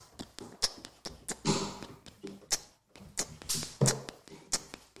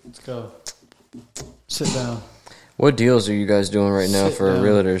Let's go. Sit down. What deals are you guys doing right now for down.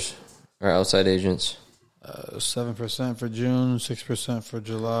 realtors or outside agents? 7% for June, 6% for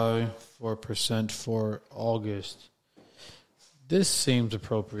July, 4% for August. This seems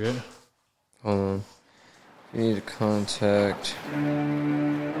appropriate. Hold on. You need to contact.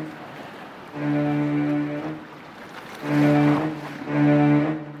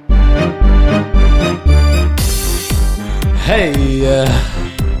 Hey,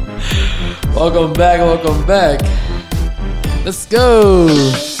 welcome back. Let's go.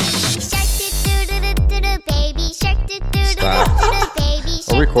 Stop.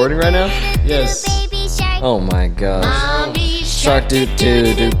 Are we recording right now? Yes. Oh my gosh. Shark doo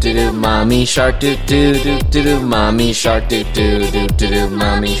doo doo doo doo, mommy shark doo doo doo doo doo, mommy shark doo doo doo doo doo,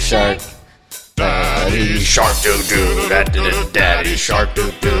 mommy shark. Daddy shark doo doo, daddy shark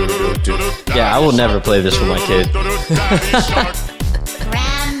doo doo doo doo. Yeah, I will never play this with my kid.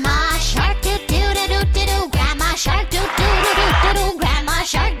 Grandma shark doo doo doo doo doo, grandma shark doo doo doo doo doo, grandma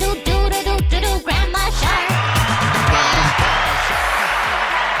shark doo doo doo doo doo, grandma shark.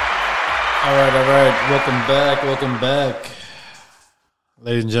 All right. Welcome back.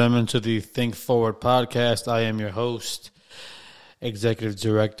 Ladies and gentlemen, to the Think Forward podcast. I am your host, Executive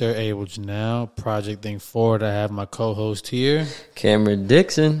Director Abel Janelle, Project Think Forward. I have my co-host here, Cameron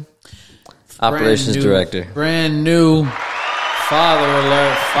Dixon, Operations Director. Brand new father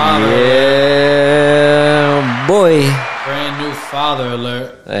alert. Yeah, boy. Brand new father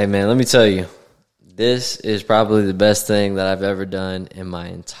alert. Hey man, let me tell you, this is probably the best thing that I've ever done in my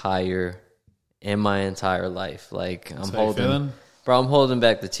entire life. Like I'm holding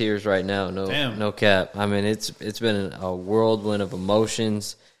back the tears right now. No cap. I mean, it's been a whirlwind of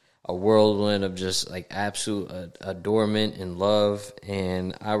emotions, a whirlwind of just like absolute adornment and love.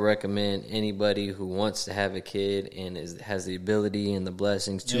 And I recommend anybody who wants to have a kid and has the ability and the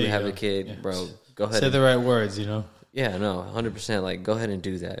blessings to have a kid, bro. Go ahead. Say the right words, you know. Yeah, no, 100%. Like, go ahead and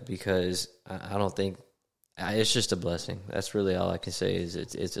do that because I don't think it's just a blessing. That's really all I can say is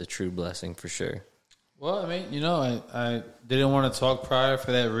it's a true blessing for sure. Well, I mean, you know, I didn't want to talk prior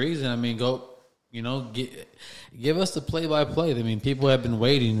for that reason. I mean, give us the play-by-play. I mean, people have been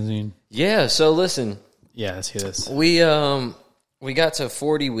waiting. I mean, yeah. So listen, yeah, let's hear this. We got to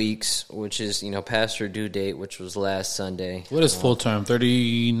 40 weeks, which is past her due date, which was last Sunday. What is full term?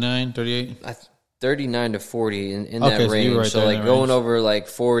 39, 38? 39 to 40 in that range. Right so like going over like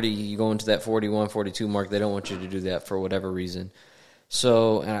 40, you go into that 41, 42 mark. They don't want you to do that for whatever reason.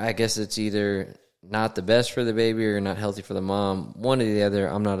 So, and I guess it's either not the best for the baby or not healthy for the mom. One or the other.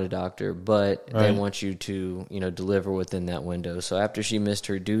 I'm not a doctor, but they want you to, deliver within that window. So after she missed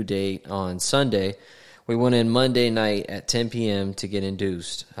her due date on Sunday, we went in Monday night at 10 p.m. to get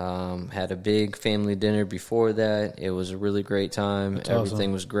induced. Had a big family dinner before that. It was a really great time. That's Everything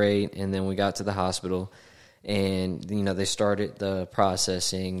awesome. was great. And then we got to the hospital and, they started the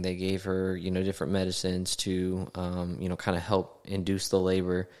processing. They gave her, different medicines to, kind of help induce the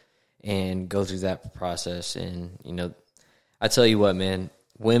labor and go through that process. And, I tell you what, man,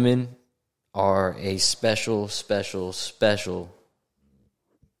 women are a special sex. One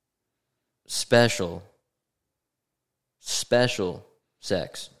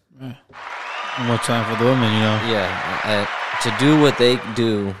more time for the women, Yeah. To do what they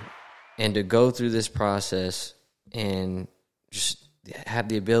do and to go through this process and just have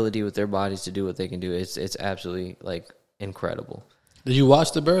the ability with their bodies to do what they can do, it's absolutely, like, incredible. Did you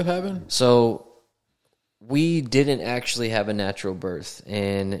watch the birth happen? So we didn't actually have a natural birth,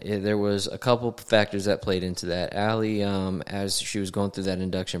 and there was a couple factors that played into that. Allie, as she was going through that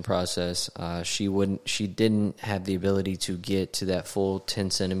induction process, she didn't have the ability to get to that full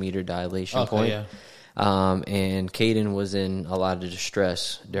 10 centimeter dilation point. Yeah. And Caden was in a lot of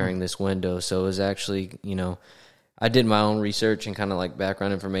distress during this window, so it was actually, I did my own research and kind of like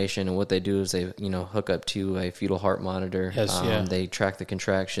background information, and what they do is they, hook up to a fetal heart monitor. Yes, They track the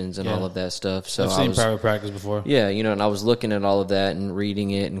contractions and all of that stuff. So I've seen private practice before. Yeah, and I was looking at all of that and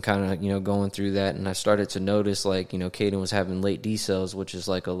reading it and kind of, going through that, and I started to notice like, Caden was having late D cells, which is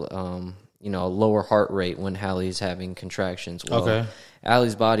like a lower heart rate when Hallie's having contractions. Well,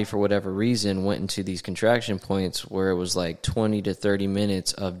 Allie's body, for whatever reason, went into these contraction points where it was like 20 to 30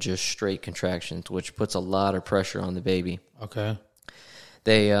 minutes of just straight contractions, which puts a lot of pressure on the baby. Okay.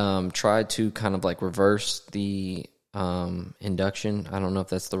 They tried to kind of like reverse the induction. I don't know if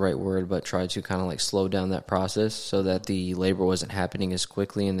that's the right word, but tried to kind of like slow down that process so that the labor wasn't happening as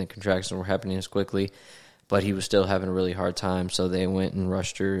quickly and the contractions were happening as quickly. But he was still having a really hard time, so they went and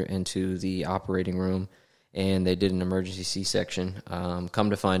rushed her into the operating room, and they did an emergency C-section. Come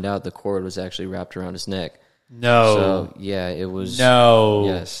to find out, the cord was actually wrapped around his neck. No. So, yeah, it was. No.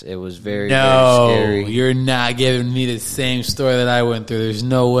 Yes, it was very, very scary. You're not giving me the same story that I went through. There's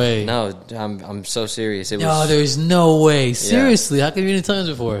no way. No, I'm so serious. There's no way. Seriously, how come you didn't tell us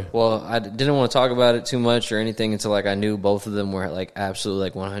before? Well, I didn't want to talk about it too much or anything until like I knew both of them were like absolutely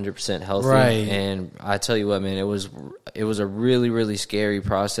like 100% healthy. Right. And I tell you what, man, it was a really, really scary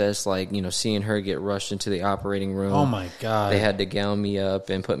process. Like, you know, seeing her get rushed into the operating room. Oh my God. They had to gown me up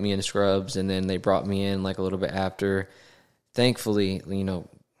and put me in scrubs, and then they brought me in like a little bit after. Thankfully, you know,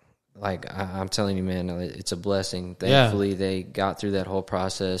 like I'm telling you, man, it's a blessing. Thankfully, they got through that whole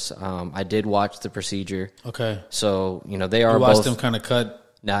process. I did watch the procedure. Okay. So, you know, they are you watched both. them kind of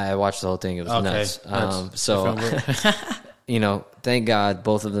cut. Nah, I watched the whole thing. It was nuts. So, you know, thank God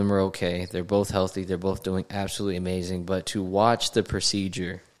both of them are okay. They're both healthy. They're both doing absolutely amazing. But to watch the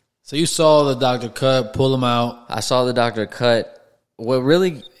procedure. So you saw the doctor cut, pull them out. I saw the doctor cut. What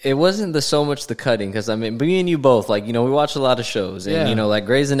really, it wasn't so much the cutting, because I mean, me and you both, like, you know, we watch a lot of shows, and you know, like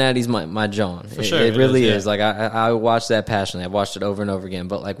Grey's Anatomy's my John. For sure, it really is. Like I watch that passionately. I've watched it over and over again.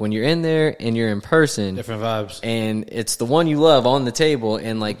 But like when you're in there and you're in person, different vibes, and it's the one you love on the table,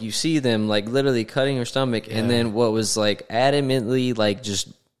 and like you see them like literally cutting her stomach, and then what was like adamantly like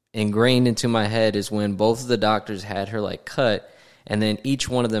just ingrained into my head is when both of the doctors had her like cut. And then each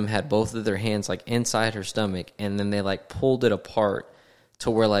one of them had both of their hands like inside her stomach, and then they like pulled it apart to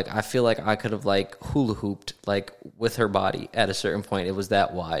where like I feel like I could have like hula hooped like with her body at a certain point. It was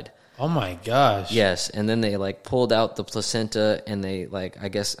that wide. Oh my gosh. Yes, and then they like pulled out the placenta, and they like, I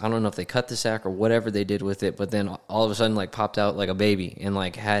guess, I don't know if they cut the sac or whatever they did with it, but then all of a sudden like popped out like a baby and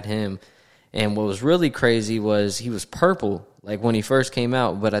like had him. And what was really crazy was he was purple like when he first came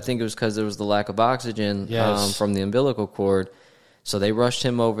out, but I think it was because there was the lack of oxygen from the umbilical cord. So they rushed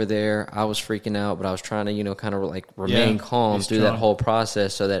him over there. I was freaking out, but I was trying to, you know, kind of like remain calm through that whole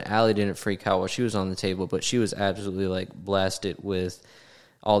process so that Allie didn't freak out while she was on the table. But she was absolutely like blasted with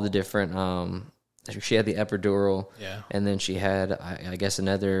all the different. She had the epidural, and then she had, I guess,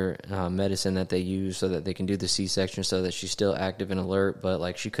 another medicine that they use so that they can do the C-section, so that she's still active and alert. But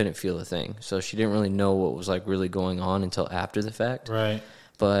like she couldn't feel a thing, so she didn't really know what was like really going on until after the fact. Right,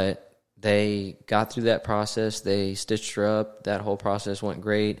 but. They got through that process. They stitched her up. That whole process went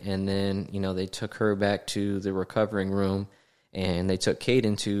great. And then, you know, they took her back to the recovering room, and they took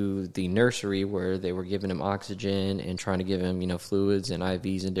Caden to the nursery where they were giving him oxygen and trying to give him, you know, fluids and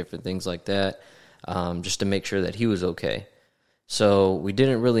IVs and different things like that, just to make sure that he was okay. So we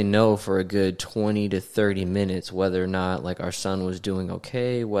didn't really know for a good 20 to 30 minutes whether or not, like, our son was doing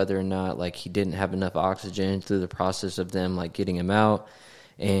okay, whether or not, like, he didn't have enough oxygen through the process of them, like, getting him out.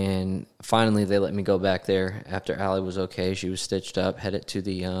 And finally, they let me go back there after Allie was okay. She was stitched up, headed to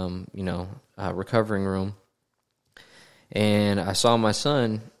the, recovering room. And I saw my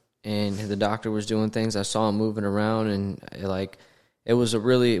son, and the doctor was doing things. I saw him moving around, and it was a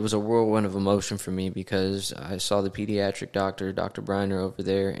whirlwind of emotion for me, because I saw the pediatric doctor, Dr. Briner, over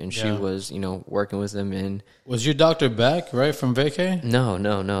there, and she was, you know, working with him. And was your doctor back right from vacay? No.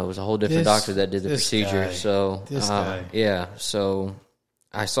 It was a whole different doctor that did the procedure. Guy. So this guy, so.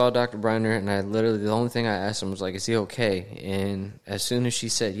 I saw Dr. Briner, and the only thing I asked him was, like, is he okay? And as soon as she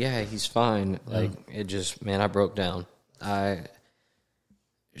said, yeah, he's fine, like, it just, man, I broke down. It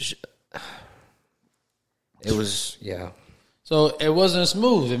was. So it wasn't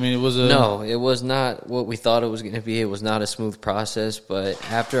smooth. I mean, No, it was not what we thought it was going to be. It was not a smooth process, but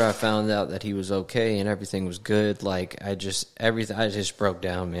after I found out that he was okay and everything was good, like, I just broke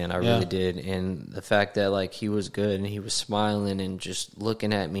down, man. I really did. And the fact that, like, he was good and he was smiling and just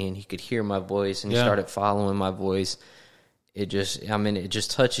looking at me, and he could hear my voice, and he started following my voice, it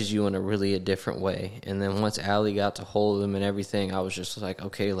just touches you in a different way. And then once Allie got to hold him and everything, I was just like,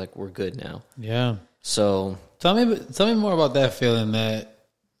 okay, like, we're good now. Yeah. So tell me more about that feeling, that,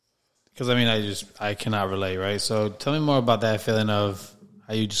 because I mean, I cannot relate, right? So tell me more about that feeling of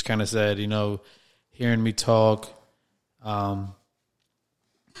how you just kind of said, you know, hearing me talk, kind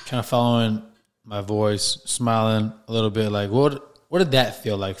of following my voice, smiling a little bit. Like, what did that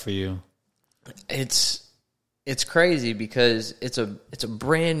feel like for you? It's crazy, because it's a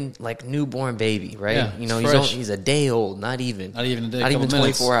brand, like, newborn baby, right? Yeah, you know, he's a day old, not even a day, not even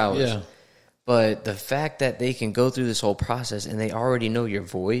 24 hours. Yeah. But the fact that they can go through this whole process, and they already know your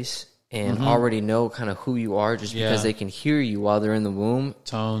voice and already know kind of who you are, just because they can hear you while they're in the womb.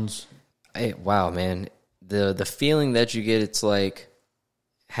 Tones. Wow, man. The feeling that you get, it's like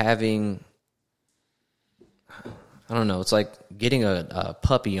having, I don't know, it's like getting a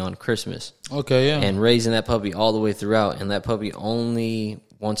puppy on Christmas. Okay, yeah. And raising that puppy all the way throughout, and that puppy only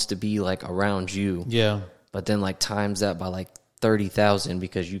wants to be, like, around you. Yeah. But then, like, times that by, like, 30,000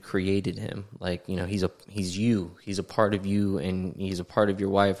 because you created him. Like, you know, he's you. He's a part of you, and he's a part of your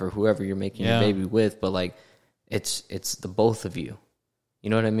wife or whoever you're making your baby with. But like, it's the both of you. You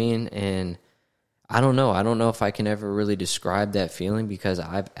know what I mean? And I don't know. I don't know if I can ever really describe that feeling, because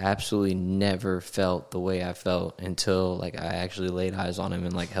I've absolutely never felt the way I felt until like I actually laid eyes on him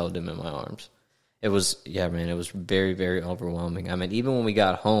and like held him in my arms. It was, man, it was very, very overwhelming. I mean, even when we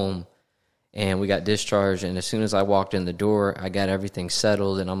got home and we got discharged, and as soon as I walked in the door, I got everything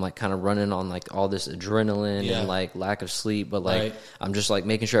settled, and I'm like kind of running on like all this adrenaline and like lack of sleep, but like I'm just like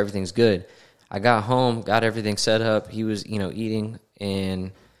making sure everything's good. I got home, got everything set up. He was, you know, eating,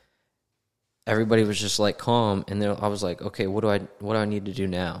 and everybody was just like calm, and then I was like, okay, what do I need to do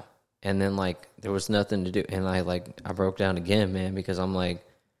now? And then like there was nothing to do, and I broke down again, man, because I'm like,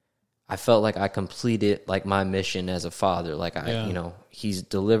 I felt like I completed like my mission as a father. Like you know, he's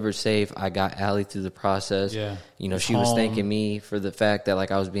delivered safe. I got Allie through the process. Yeah. You know, she was thanking me for the fact that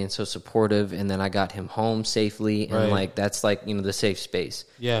like I was being so supportive, and then I got him home safely, and like that's like, you know, the safe space.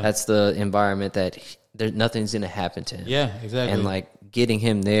 Yeah. That's the environment that nothing's gonna happen to him. Yeah, exactly. And like getting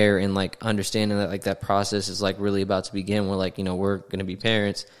him there and like understanding that like that process is like really about to begin. We're like, you know, we're gonna be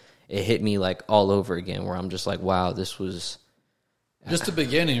parents. It hit me like all over again, where I'm just like, wow, this was just the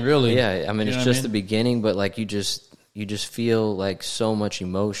beginning, really. Yeah, I mean, it's just the beginning, but like you just feel like so much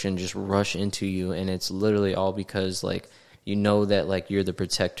emotion just rush into you, and it's literally all because like you know that like you're the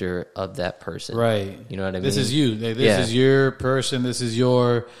protector of that person, right? You know what I mean? This is you. This is your person. This is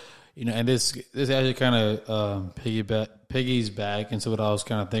your, you know, and this actually kind of piggies back into what I was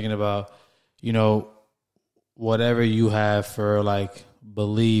kind of thinking about. You know, whatever you have for like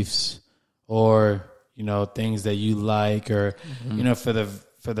beliefs or, you know, things that you like, or you know, for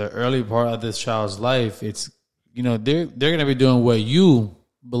the early part of this child's life, it's, you know, they're gonna be doing what you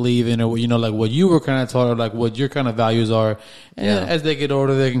believe in, or, you know, like what you were kind of taught, or like what your kind of values are. And as they get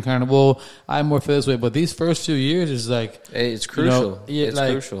older, they can kind of, well, I'm more for this way. But these first 2 years is like, it's crucial. You know, it's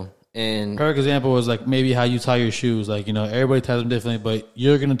like, crucial. And perfect example was like maybe how you tie your shoes. Like, you know, everybody ties them differently, but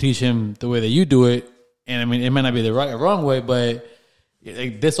you're gonna teach him the way that you do it. And I mean, it might not be the right or wrong way, but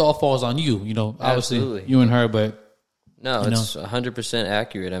this all falls on you, you know, obviously. Absolutely. You and her, but no, it's 100%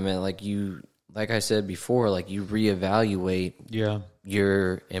 accurate. I mean, like I said before, like you reevaluate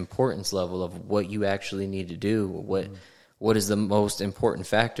your importance level of what you actually need to do, what is the most important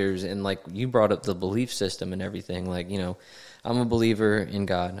factors. And like you brought up the belief system and everything, like, you know, I'm a believer in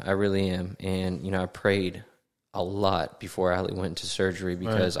God. I really am. And, you know, I prayed a lot before Allie went into surgery,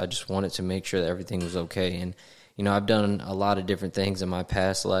 because I just wanted to make sure that everything was okay. And, you know, I've done a lot of different things in my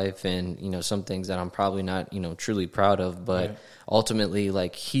past life, and, you know, some things that I'm probably not, you know, truly proud of, but ultimately,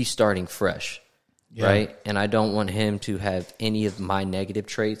 like, he's starting fresh, right? And I don't want him to have any of my negative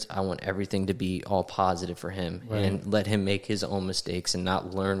traits. I want everything to be all positive for him, and let him make his own mistakes and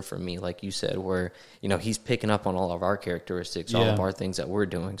not learn from me, like you said, where, you know, he's picking up on all of our characteristics, all of our things that we're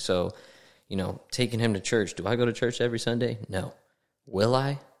doing. So, you know, taking him to church. Do I go to church every Sunday? No. Will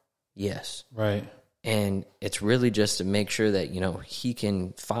I? Yes. Right. And it's really just to make sure that, you know, he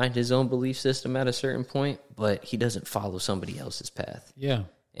can find his own belief system at a certain point, but he doesn't follow somebody else's path. Yeah.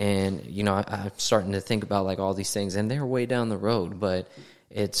 And, you know, I'm starting to think about like all these things, and they're way down the road, but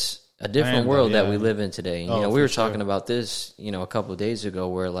it's a different world that we live in today. And, you know, we were talking about this, you know, a couple of days ago,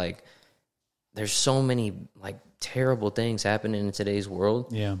 where like there's so many like terrible things happening in today's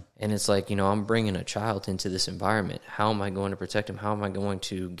world. Yeah. And it's like, you know, I'm bringing a child into this environment. How am I going to protect him? How am I going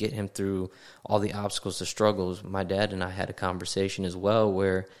to get him through all the obstacles, the struggles? My dad and I had a conversation as well,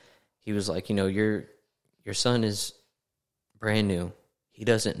 where he was like, you know, your son is brand new. He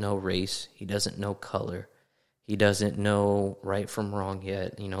doesn't know race. He doesn't know color. He doesn't know right from wrong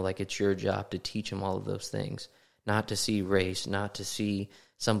yet. You know, like, it's your job to teach him all of those things, not to see race, not to see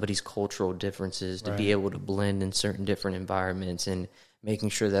somebody's cultural differences, to be able to blend in certain different environments, and making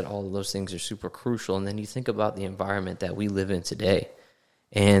sure that all of those things are super crucial. And then you think about the environment that we live in today,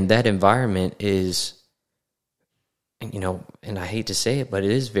 and that environment is, you know, and I hate to say it, but it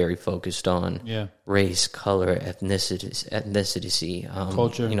is very focused on race, color, ethnicity,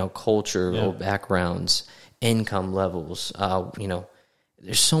 culture, you know, cultural backgrounds, income levels. You know,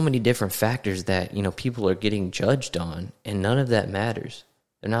 there's so many different factors that, you know, people are getting judged on, and none of that matters.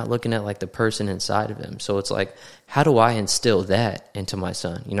 They're not looking at like the person inside of them. So it's like, how do I instill that into my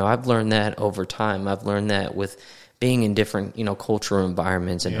son? You know, I've learned that over time. I've learned that with being in different, you know, cultural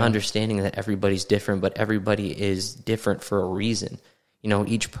environments, and understanding that everybody's different, but everybody is different for a reason. You know,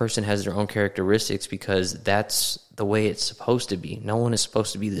 each person has their own characteristics, because that's the way it's supposed to be. No one is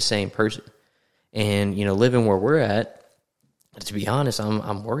supposed to be the same person. And, you know, living where we're at, to be honest,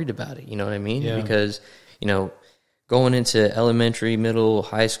 I'm worried about it. You know what I mean? Yeah. Because, you know, going into elementary, middle,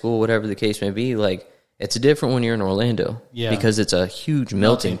 high school, whatever the case may be, like, it's different when you're in Orlando. Yeah. Because it's a huge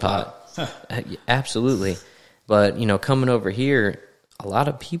melting pot. Absolutely. But, you know, coming over here, a lot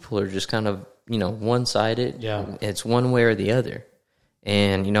of people are just kind of, you know, one-sided. Yeah. It's one way or the other.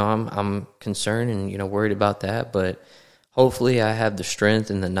 And, you know, I'm concerned and, you know, worried about that. But hopefully I have the strength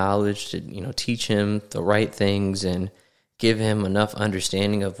and the knowledge to, you know, teach him the right things and give him enough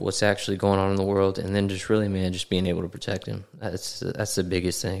understanding of what's actually going on in the world. And then just really, man, just being able to protect him. That's the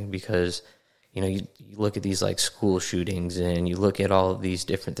biggest thing, because, you know, you look at these like school shootings and you look at all of these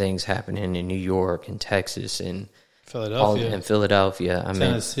different things happening in New York and Texas and Philadelphia. I mean,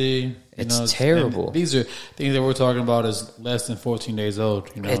 Tennessee. It's terrible. These are things that we're talking about is less than 14 days old.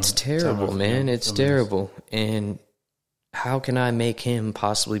 You know, it's terrible, man. It's terrible. And how can I make him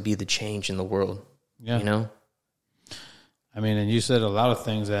possibly be the change in the world? Yeah. You know? I mean, and you said a lot of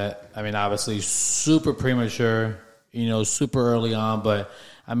things that, I mean, obviously super premature, you know, super early on. But,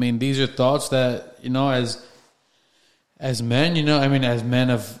 I mean, these are thoughts that, you know, as men, you know, I mean, as men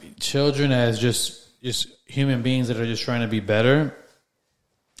of children, as just human beings that are just trying to be better,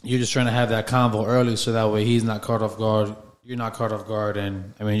 you're just trying to have that convo early so that way he's not caught off guard, you're not caught off guard.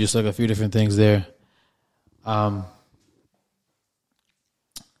 And, I mean, just like a few different things there. But,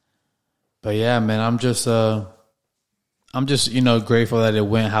 yeah, man, I'm just, you know, grateful that it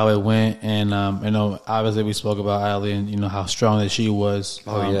went how it went. And, you know, obviously we spoke about Allie and, you know, how strong that she was.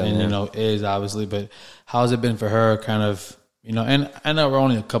 And, man, you know, is obviously. But how's it been for her kind of, you know, and I know we're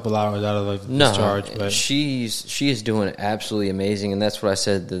only a couple hours out of like discharge. But she is doing absolutely amazing. And that's what I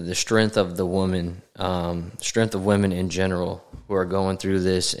said, the strength of the woman, strength of women in general who are going through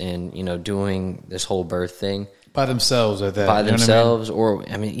this and, you know, doing this whole birth thing. By themselves at that. By themselves, or,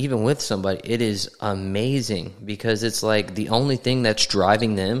 I mean, even with somebody, it is amazing because it's like the only thing that's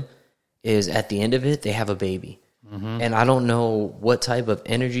driving them is at the end of it, they have a baby. Mm-hmm. And I don't know what type of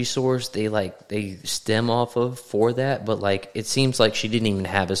energy source they stem off of for that, but like it seems like she didn't even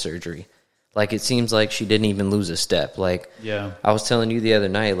have a surgery. Like it seems like she didn't even lose a step. Like, yeah. I was telling you the other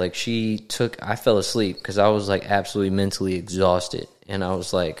night, like I fell asleep because I was like absolutely mentally exhausted. And I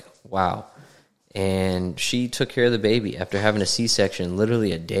was like, wow. And she took care of the baby after having a C-section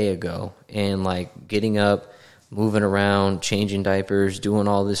literally a day ago, and like getting up, moving around, changing diapers, doing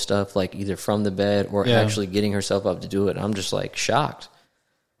all this stuff, like either from the bed or actually getting herself up to do it. I'm just like shocked.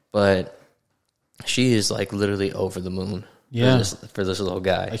 But she is like literally over the moon for this little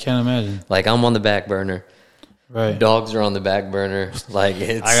guy. I can't imagine. Like I'm on the back burner. Right. Dogs are on the back burner. Like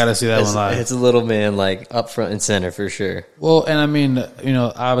I gotta see that one live. It's a little man like up front and center for sure. Well, and I mean, you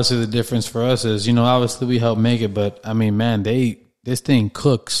know, obviously the difference for us is, you know, obviously we help make it, but I mean, man, this thing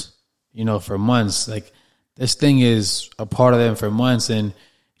cooks, you know, for months. Like this thing is a part of them for months, and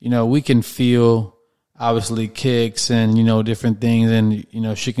you know, we can feel obviously kicks and, you know, different things, and you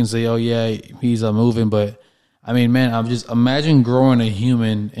know, she can say, oh yeah, he's moving, but I mean, man, I'm just imagine growing a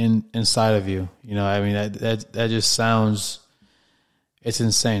human inside of you. You know, I mean, that just sounds, it's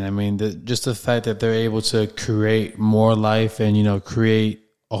insane. I mean, just the fact that they're able to create more life and, you know, create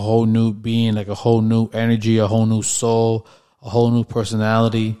a whole new being, like a whole new energy, a whole new soul, a whole new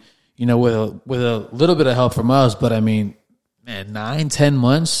personality, you know, with a little bit of help from us. But I mean, man, 9-10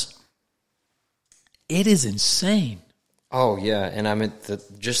 months, it is insane. Oh yeah, and I mean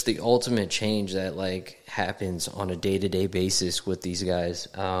just the ultimate change that like happens on a day-to-day basis with these guys.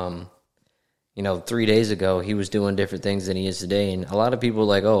 You know, 3 days ago he was doing different things than he is today, and a lot of people are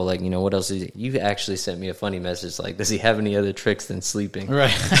like, oh, like, you know, what else is he? You actually sent me a funny message like, does he have any other tricks than sleeping?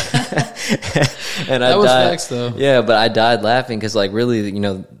 Right. And that was facts though. Yeah, but I died laughing because like really, you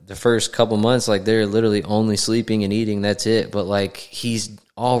know, the first couple months like they're literally only sleeping and eating. That's it. But like he's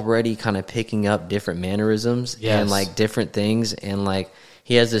already kind of picking up different mannerisms and like different things, and like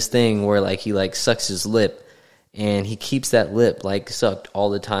he has this thing where like he like sucks his lip, and he keeps that lip like sucked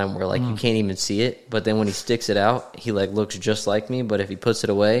all the time where like you can't even see it, but then when he sticks it out he like looks just like me, but if he puts it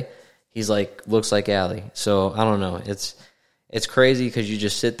away he's like looks like Allie. So I don't know, it's crazy because you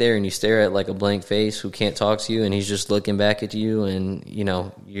just sit there and you stare at like a blank face who can't talk to you, and he's just looking back at you, and you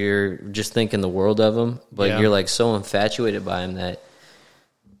know you're just thinking the world of him, but you're like so infatuated by him that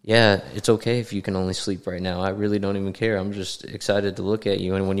yeah, it's okay if you can only sleep right now. I really don't even care. I'm just excited to look at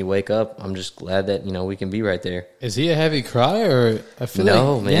you, and when you wake up, I'm just glad that, you know, we can be right there. Is he a heavy crier? Or I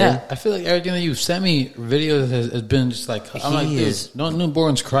feel man. Yeah, I feel like everything that you sent me videos has been just like, I'm like, dude, don't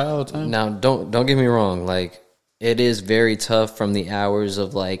newborns cry all the time? Now, don't get me wrong. Like, it is very tough from the hours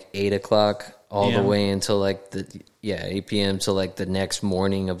of like 8 o'clock all the way until like 8 p.m. to like the next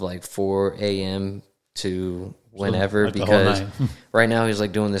morning of like 4 a.m. to whenever, like because right now he's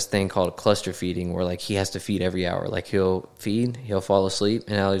like doing this thing called cluster feeding, where like he has to feed every hour. Like he'll feed, he'll fall asleep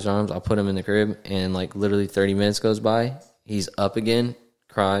in Allie's arms. I'll put him in the crib, and like literally 30 minutes goes by, he's up again,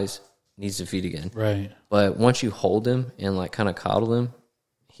 cries, needs to feed again. Right. But once you hold him and like kind of coddle him,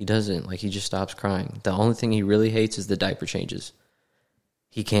 he doesn't, like, he just stops crying. The only thing he really hates is the diaper changes.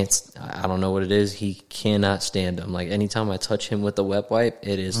 He can't, I don't know what it is. He cannot stand them. Like, anytime I touch him with the wet wipe,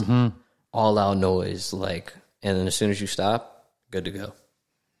 it is all out noise. Like, and then as soon as you stop, good to go.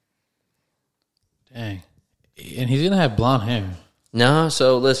 Dang. And he's going to have blonde hair. No,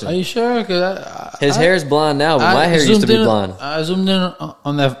 so listen. Are you sure? Cause his hair is blonde now, but my hair used to be blonde. I zoomed in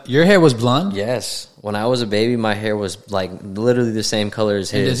on that. Your hair was blonde? Yes. When I was a baby, my hair was like literally the same color as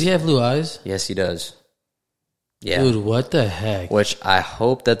his. And does he have blue eyes? Yes, he does. Yeah. Dude, what the heck? Which I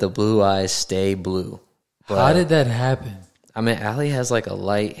hope that the blue eyes stay blue. But how did that happen? I mean, Allie has like a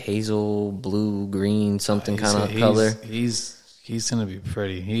light hazel, blue, green, something kind of color. He's going to be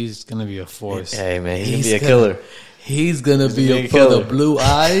pretty. He's going to be a force. Hey, man, he's going to be a killer. He's going to be for the blue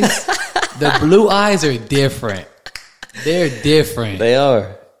eyes. The blue eyes are different. They're different. They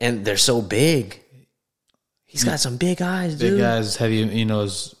are. And they're so big. He's got some big eyes, dude. Big eyes, heavy, you know,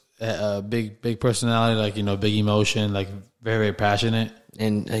 big personality, like, you know, big emotion, like very, very passionate.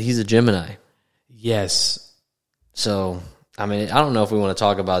 And he's a Gemini. Yes. So, I mean, I don't know if we want to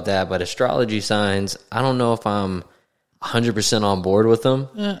talk about that, but astrology signs, I don't know if I'm 100% on board with them.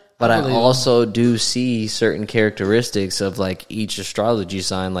 Yeah, but I also do see certain characteristics of like each astrology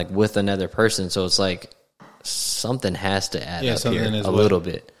sign, like with another person. So it's like something has to add up here a little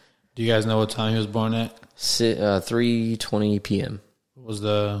bit. Do you guys know what time he was born at? 3:20 p.m. What was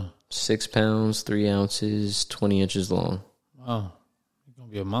the 6 pounds, 3 ounces, 20 inches long? Oh, he's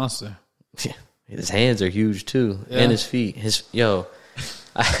gonna be a monster. Yeah, his hands are huge too, and his feet. No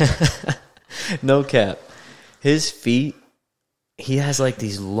cap. His feet. He has like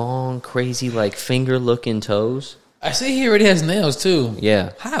these long, crazy, like finger looking toes. I see he already has nails too.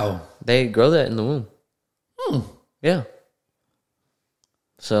 Yeah. How? They grow that in the womb. Yeah.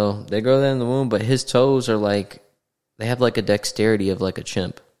 So they grow that in the womb, but his toes are like, they have like a dexterity of like a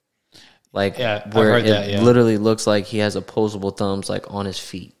chimp. Like, where it literally looks like he has opposable thumbs like on his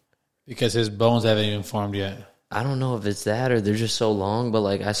feet. Because his bones haven't even formed yet. I don't know if it's that or they're just so long, but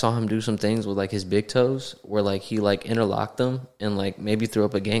like I saw him do some things with like his big toes where like he like interlocked them and like maybe threw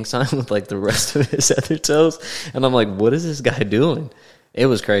up a gang sign with like the rest of his other toes. And I'm like, what is this guy doing? It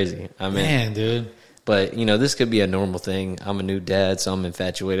was crazy. I mean, man, dude. But, you know, this could be a normal thing. I'm a new dad, so I'm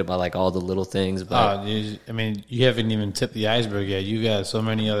infatuated by, like, all the little things. But I mean, you haven't even tipped the iceberg yet. You got so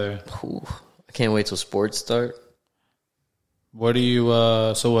many other... I can't wait till sports start. What are you...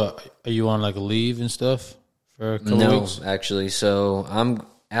 so what? Are you on, like, a leave and stuff for a couple weeks? No, actually. So,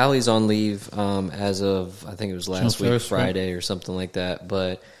 Allie's on leave as of, I think it was last week, Friday or something like that.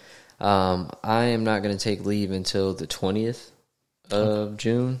 But I am not going to take leave until the 20th of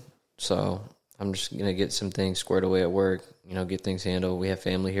June. So... I'm just going to get some things squared away at work, you know, get things handled. We have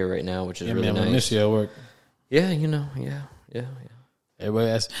family here right now, which is really nice. I miss you at work. Yeah, you know, yeah. Everybody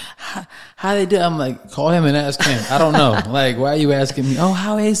asks, how they do? I'm like, call him and ask him. I don't know. Like, why are you asking me? Oh,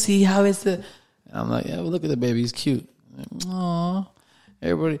 how is he? How is the... And I'm like, yeah, well, look at the baby. He's cute. Aw.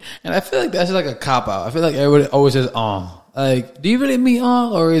 Everybody... And I feel like that's like a cop-out. I feel like everybody always says, aw. Like, do you really mean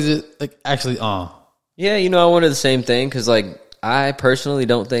aw? Or is it, like, actually aw? Yeah, you know, I wanted the same thing because, like, I personally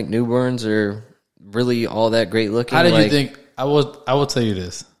don't think newborns are... really all that great looking. How did you think? I will tell you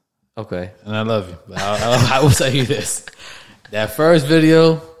this. Okay. And I love you. But I will tell you this. That first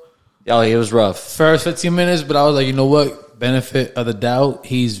video. Oh, it was rough. First 15 minutes, but I was like, you know what? Benefit of the doubt.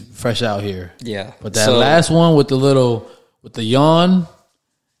 He's fresh out here. Yeah. But that last one with the yawn,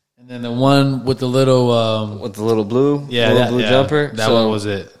 and then the one with the little blue jumper. That one was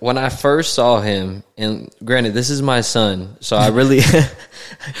it. When I first saw him, and granted, this is my son, so I really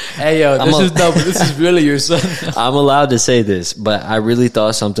hey yo, this is really your son. I'm allowed to say this, but I really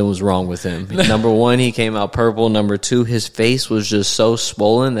thought something was wrong with him. Number one, he came out purple. Number two, his face was just so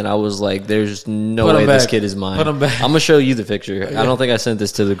swollen that I was like, "There's no way this kid is mine." I'm gonna show you the picture. I don't think I sent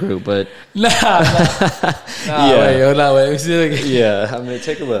this to the group, but wait. Yeah, I mean,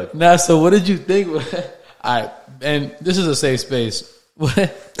 take a look. Now, so what did you think? All right, and this is a safe space.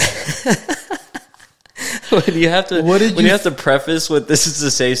 When you have to preface with this is a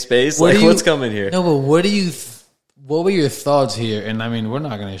safe space, what's coming here? No, but what were your thoughts here? And I mean, we're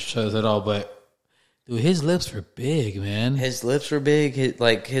not going to show this at all, but dude, his lips were big, man. His lips were big.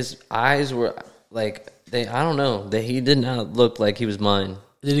 His eyes were like I don't know. He did not look like he was mine.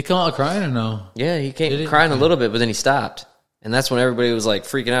 Did he come out crying or no? Yeah, he came crying a little bit, but then he stopped. And that's when everybody was like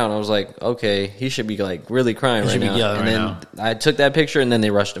freaking out. And I was like, okay, he should be like really crying right now. And then I took that picture, and then they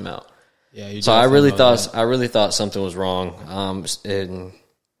rushed him out. Yeah. So I really thought something was wrong. And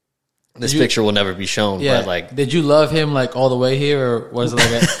this picture will never be shown. Yeah. But like, did you love him like all the way here, or was it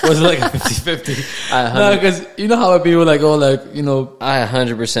like a 50-50? No, because you know how people like, oh, like, you know, I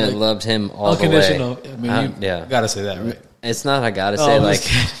 100% loved him all the way. I mean, you gotta say that, right? It's not. I gotta say, like,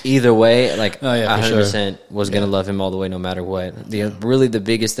 either way, like, I 100% was gonna love him all the way, no matter what. Really, the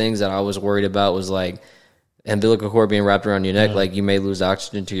biggest things that I was worried about was like umbilical cord being wrapped around your neck. Like, you may lose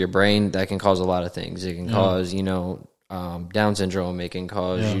oxygen to your brain. That can cause a lot of things. It can cause, you know, Down syndrome. It can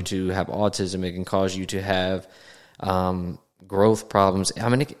cause you to have autism. It can cause you to have growth problems. I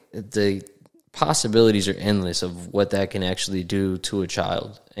mean, the possibilities are endless of what that can actually do to a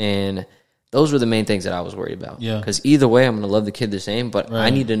child. And those were the main things that I was worried about. Yeah. Because either way, I'm going to love the kid the same, but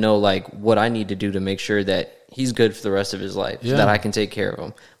I need to know, like, what I need to do to make sure that he's good for the rest of his life, that I can take care of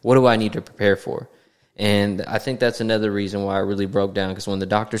him. What do I need to prepare for? And I think that's another reason why I really broke down, because when the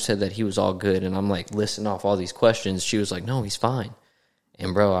doctor said that he was all good, and I'm, like, listing off all these questions, she was like, no, he's fine.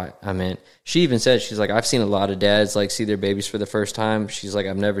 And, bro, I mean, she even said, she's like, I've seen a lot of dads, like, see their babies for the first time. She's like,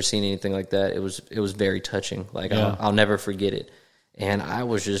 I've never seen anything like that. It was very touching. Like, I'll never forget it. And I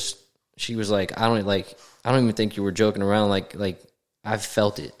was just... She was like, I don't even think you were joking around. Like I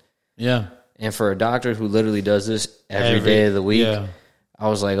felt it. Yeah. And for a doctor who literally does this every day of the week, I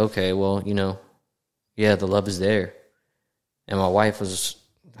was like, okay, well, you know, the love is there. And my wife was,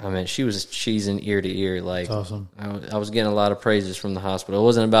 I mean, she's cheesing ear to ear. Like, that's awesome. I was getting a lot of praises from the hospital. It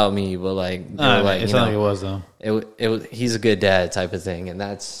wasn't about me, but like, it's not like it was though. It was. He's a good dad type of thing, and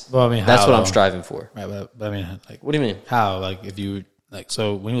that's. Well, I mean, that's what I'm striving for. Right, but I mean, like, what do you mean? How? Like, if you. Like,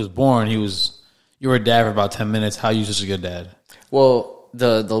 so when he was born, you were a dad for about 10 minutes. How are you such a good dad? Well,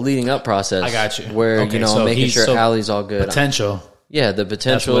 the leading up process. I got you. Where, you know, so making sure Allie's all good. Potential. Yeah, the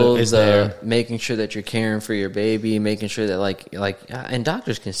potential, making sure that you're caring for your baby, making sure that like, and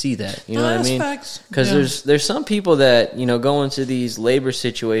doctors can see that. You know what I mean? Because there's some people that, you know, go into these labor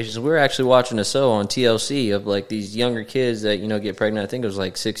situations. We were actually watching a show on TLC of like these younger kids that, you know, get pregnant. I think it was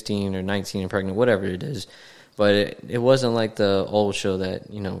like 16 or 19 and pregnant, whatever it is. But it wasn't like the old show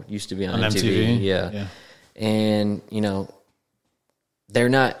that, you know, used to be on MTV. Yeah. And, you know, they're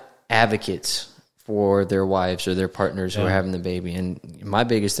not advocates for their wives or their partners who are having the baby. And my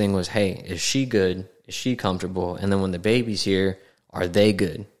biggest thing was, hey, is she good? Is she comfortable? And then when the baby's here, are they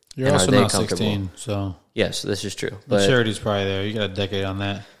good? You're and also are they not comfortable? 16, so. Yes, this is true. But maturity's probably there. You got a decade on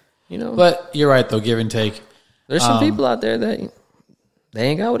that. You know. But you're right, though, give and take. There's some people out there that... They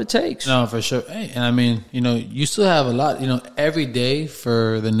ain't got what it takes. No, for sure. Hey, and I mean, you know, you still have a lot, you know, every day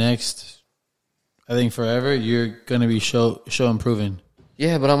for the next, I think forever, you're going to be show improving.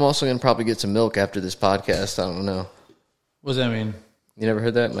 Yeah, but I'm also going to probably get some milk after this podcast. I don't know. What does that mean? You never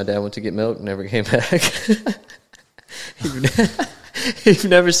heard that? My dad went to get milk, never came back. You've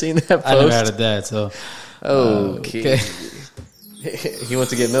never seen that post? I never had a dad, so. Okay. He went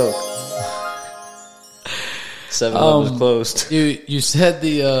to get milk. 7-Eleven was closed. You said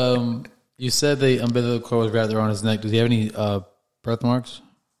the umbilical cord was wrapped around his neck. Does he have any birthmarks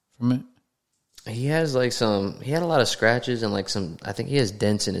from it? He has like he had a lot of scratches and like some, I think he has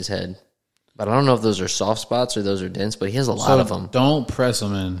dents in his head. But I don't know if those are soft spots or those are dents, but he has a lot of them. Don't press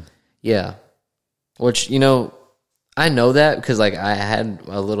them in. Yeah. Which, you know, I know that because like I had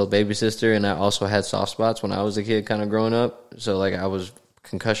a little baby sister and I also had soft spots when I was a kid kind of growing up. So like I was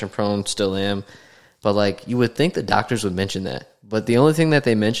concussion prone, still am. But, like, you would think the doctors would mention that. But the only thing that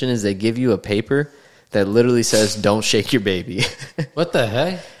they mention is they give you a paper that literally says, don't shake your baby. What the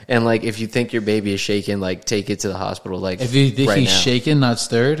heck? And, like, if you think your baby is shaking, like, take it to the hospital, like, if you think right he's now. shaking, not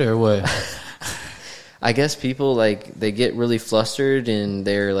stirred, or what? I guess people, like, they get really flustered and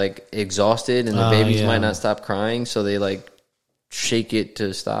they're, like, exhausted and the babies might not stop crying. So they, like, shake it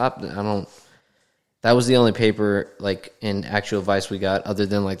to stop. That was the only paper, like, in actual advice we got, other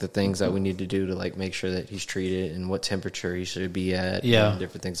than, like, the things that we need to do to, like, make sure that he's treated and what temperature he should be at and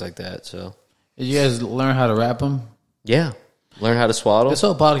different things like that, so. Did you guys learn how to wrap him? Yeah. Learn how to swaddle. This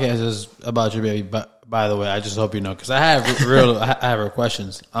whole podcast is about your baby, by the way. I just hope you know, because I have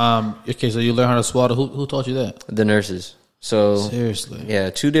questions. Okay, so you learn how to swaddle. Who taught you that? The nurses. So seriously.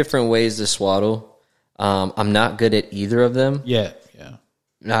 Yeah, 2 different ways to swaddle. I'm not good at either of them. Yeah.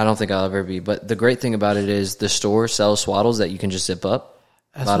 No, I don't think I'll ever be. But the great thing about it is the store sells swaddles that you can just zip up.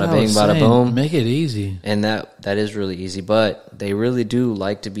 That's bada bing, bada boom. Make it easy. And that is really easy. But they really do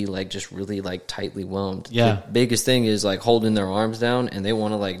like to be like just really like tightly wound. Yeah. The biggest thing is like holding their arms down and they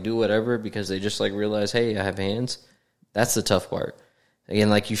want to like do whatever because they just like realize, hey, I have hands. That's the tough part.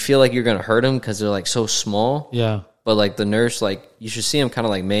 Again, like you feel like you're going to hurt them because they're like so small. Yeah. But like the nurse, like you should see him kind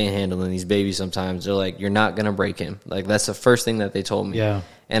of like manhandling these babies sometimes. They're like, you're not going to break him. Like that's the first thing that they told me. Yeah.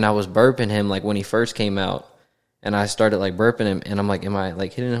 And I was burping him like when he first came out. And I started like burping him. And I'm like, am I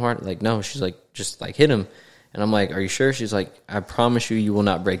like hitting him hard? Like, no. She's like, just like hit him. And I'm like, are you sure? She's like, I promise you, you will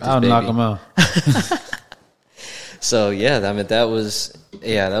not break this baby. I'll knock him out. So yeah, I mean that was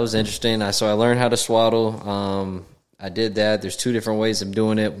interesting. So I learned how to swaddle. I did that. There's 2 different ways of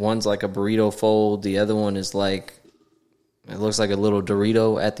doing it. One's like a burrito fold. The other one is like, it looks like a little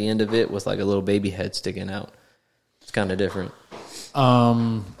Dorito at the end of it with like a little baby head sticking out. It's kind of different.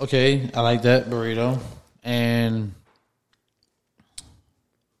 Okay, I like that burrito. And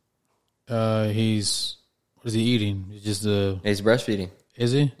what is he eating? He's just he's breastfeeding.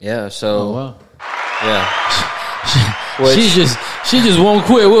 Is he? Yeah. So. Oh, wow. Yeah. She just won't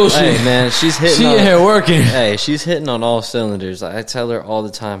quit, will she? Hey man, she's hitting. She in here working. Hey, she's hitting on all cylinders. I tell her all the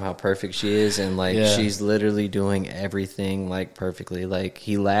time how perfect she is, and like she's literally doing everything like perfectly. Like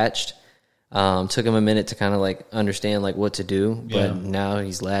he latched. Took him a minute to kind of like understand like what to do, but now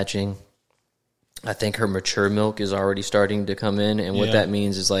he's latching. I think her mature milk is already starting to come in, and what that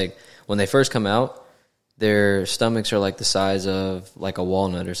means is like when they first come out, their stomachs are like the size of like a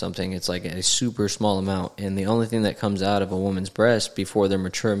walnut or something. It's like a super small amount, and the only thing that comes out of a woman's breast before their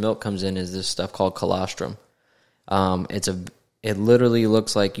mature milk comes in is this stuff called colostrum. It literally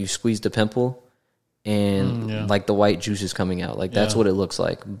looks like you squeezed a pimple, and like the white juice is coming out. Like that's what it looks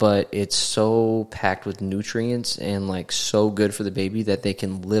like, but it's so packed with nutrients and like so good for the baby that they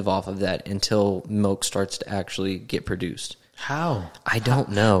can live off of that until milk starts to actually get produced. How? I don't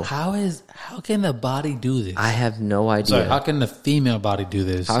know. How can the body do this? I have no idea. Sorry, how can the female body do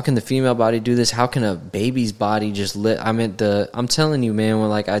this? How can the female body do this? How can a baby's body just I'm telling you, man, when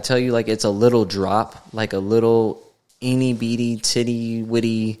like I tell you like it's a little drop, like a little eeny beady titty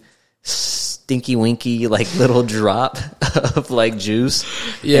witty stinky winky like little drop of like juice.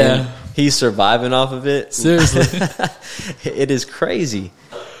 Yeah. And he's surviving off of it. Seriously. It is crazy.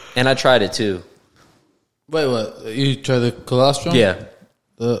 And I tried it too. Wait, what? You try the colostrum? Yeah.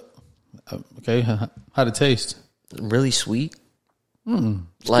 Okay. How'd it taste? Really sweet.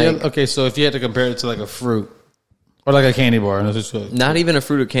 Like, okay, so if you had to compare it to like a fruit or like a candy bar, not even a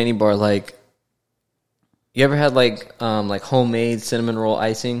fruit or candy bar. Like, you ever had like homemade cinnamon roll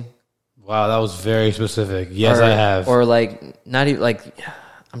icing? Wow, that was very specific. Yes, I have. Or like not even like.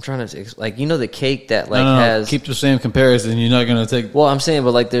 I'm trying to like the cake that like has keep the same comparison. You're not gonna take. Well, I'm saying,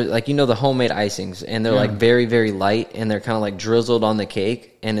 but like there's like the homemade icings, and they're like very very light, and they're kind of like drizzled on the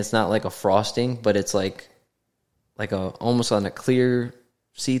cake, and it's not like a frosting, but it's like a almost on a clear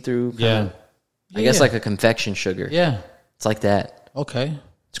see through. I guess like a confection sugar. Yeah, it's like that. Okay,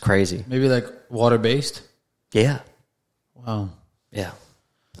 it's crazy. Maybe like water based. Yeah. Wow. Yeah,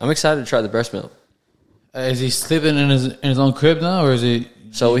 I'm excited to try the breast milk. Is he sleeping in his own crib now, or is he?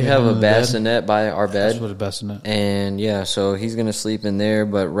 So we have a bassinet by our bed. That's what a bassinet. And yeah, so he's going to sleep in there.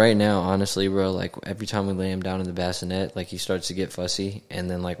 But right now, honestly, bro, like every time we lay him down in the bassinet, like he starts to get fussy. And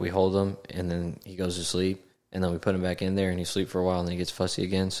then like we hold him and then he goes to sleep. And then we put him back in there and he sleeps for a while and then he gets fussy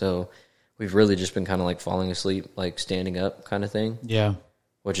again. So we've really just been kind of like falling asleep, like standing up kind of thing. Yeah.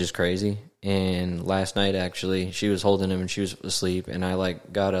 Which is crazy. And last night, actually, she was holding him and she was asleep. And I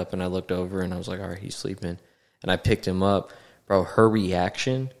like got up and I looked over and I was like, all right, he's sleeping. And I picked him up. Bro, her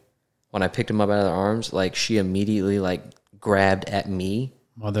reaction when I picked him up out of the arms, like she immediately like grabbed at me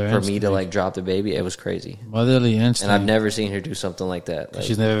for me to like drop the baby. It was crazy. Motherly instinct. And I've never seen her do something like that. Like,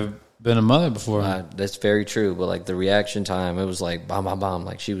 she's never been a mother before. That's very true. But like the reaction time, it was like bomb, bomb, bomb.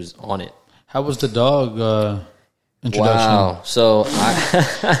 Like she was on it. How was the dog introduction? Wow. So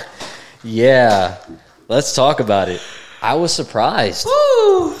yeah, let's talk about it. I was surprised.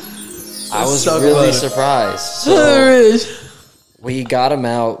 Woo! I was really surprised. So, we got him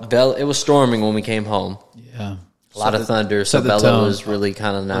out. It was storming when we came home. Yeah. A lot of thunder, so Bella was really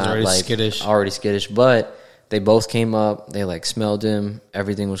kind of not already like skittish. Already skittish. But they both came up. They like smelled him.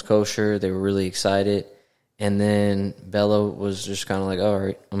 Everything was kosher. They were really excited. And then Bella was just kind of like, all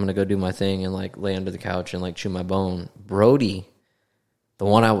right, I'm going to go do my thing and like lay under the couch and like chew my bone. Brody, the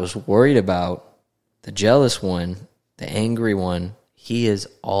one I was worried about, the jealous one, the angry one, he is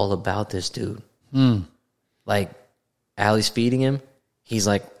all about this dude. Like, Allie's feeding him. He's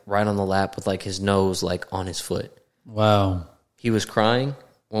like right on the lap with like his nose like on his foot. Wow. He was crying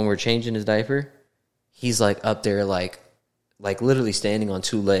when we're changing his diaper. He's like up there like literally standing on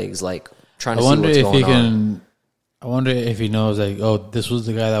 2 legs, like trying to see what's going on. I wonder if he knows like, oh, this was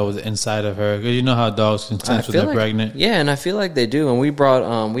the guy that was inside of her. Because you know how dogs can sense when they're pregnant. Yeah, and I feel like they do. And we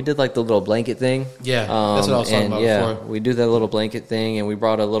brought, we did like the little blanket thing. Yeah, that's what I was talking about before. We do that little blanket thing, and we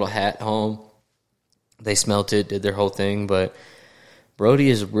brought a little hat home. They smelt it, did their whole thing, but Brody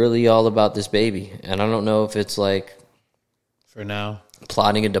is really all about this baby. And I don't know if it's like... For now.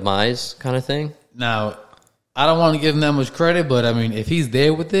 Plotting a demise kind of thing. Now, I don't want to give him that much credit, but I mean, if he's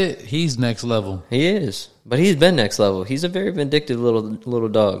there with it, he's next level. He is. But he's been next level. He's a very vindictive little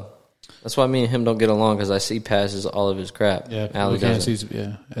dog. That's why me and him don't get along, because I see passes all of his crap. Yeah, Allie doesn't.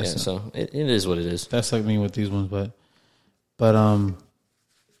 So it is what it is. That's like me with these ones, but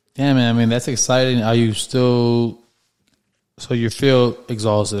yeah, man. I mean, that's exciting. Are you still? So you feel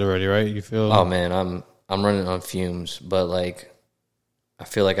exhausted already, right? You feel? Oh man, I'm running on fumes, but like, I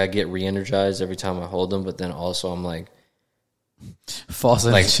feel like I get re-energized every time I hold them, but then also I'm like. False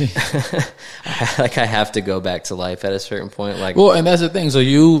energy. Like I have to go back to life at a certain point. Like, well, and that's the thing. So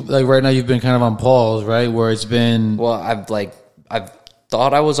you like right now you've been kind of on pause, right? Where it's been. Well, I've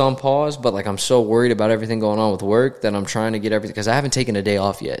thought I was on pause, but like I'm so worried about everything going on with work that I'm trying to get everything, because I haven't taken a day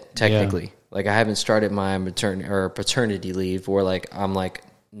off yet. Technically, like I haven't started my paternity leave, where like I'm like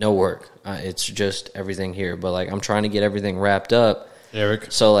no work. It's just everything here, but like I'm trying to get everything wrapped up.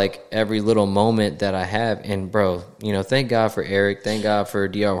 Eric. So, like, every little moment that I have, and, bro, you know, thank God for Eric, thank God for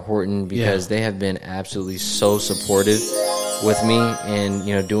D.R. Horton, because they have been absolutely so supportive with me and,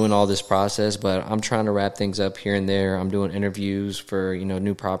 you know, doing all this process. But I'm trying to wrap things up here and there. I'm doing interviews for, you know,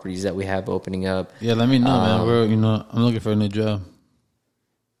 new properties that we have opening up. Yeah, let me know, man. I'm looking for a new job.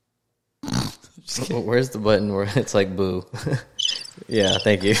 Where's the button where it's like, boo? Yeah,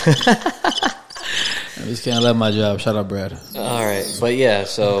 thank you. I just can't let my job. Shout out, Brad. All right. But, yeah,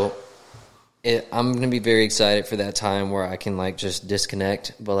 so I'm going to be very excited for that time where I can, like, just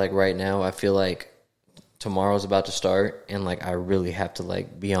disconnect. But, like, right now, I feel like tomorrow's about to start, and, like, I really have to,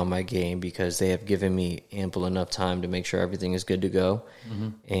 like, be on my game, because they have given me ample enough time to make sure everything is good to go. Mm-hmm.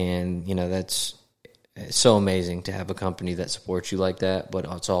 And, you know, it's so amazing to have a company that supports you like that. But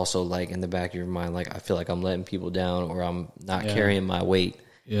it's also, like, in the back of your mind, like, I feel like I'm letting people down, or I'm not carrying my weight.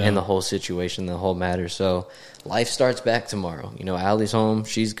 Yeah. And the whole situation, the whole matter. So life starts back tomorrow. You know, Allie's home.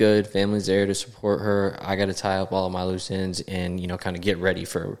 She's good. Family's there to support her. I got to tie up all of my loose ends and, you know, kind of get ready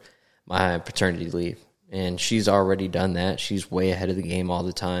for my paternity leave. And she's already done that. She's way ahead of the game all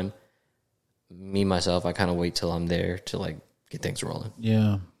the time. Me, myself, I kind of wait till I'm there to, like, get things rolling.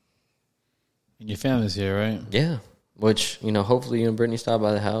 Yeah. And your family's here, right? Yeah. Which, you know, hopefully you and Brittany stop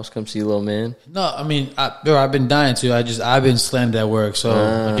by the house, come see little man. No, I mean, I've been dying to. I've been slammed at work. So,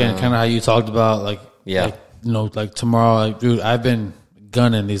 again, kind of how you talked about, like, you know, like tomorrow, like, dude, I've been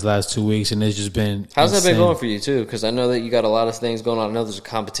gunning these last 2 weeks, and it's just been How's insane. that been going for you, too? Because I know that you got a lot of things going on. I know there's a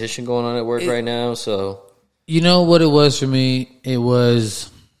competition going on at work right now, so. You know what it was for me? It was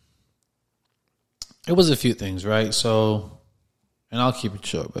a few things, right? So, and I'll keep it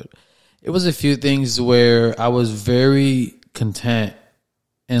short, but it was a few things where I was very content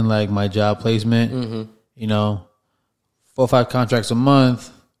in, like, my job placement. Mm-hmm. You know, 4 or 5 contracts a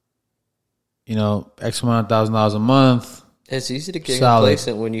month. You know, X amount of $1,000 a month. It's easy to get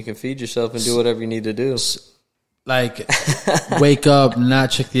complacent when you can feed yourself and do whatever you need to do. Like, wake up,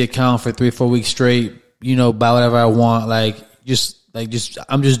 not check the account for 3-4 weeks straight. You know, buy whatever I want. I'm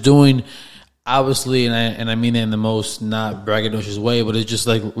just doing. Obviously, and I mean it in the most not braggadocious way, but it's just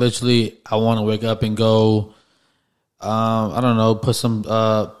like literally, I want to wake up and go. I don't know, put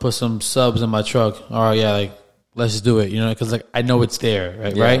some subs in my truck. All right, yeah, like let's just do it, you know, because like I know it's there,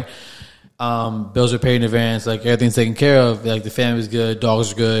 right? Yeah. Right. Bills are paid in advance, like everything's taken care of, like the family's good,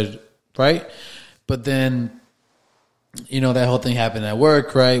 dogs are good, right? But then, you know, that whole thing happened at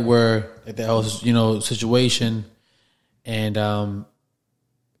work, right? Where like, that whole, you know, situation, and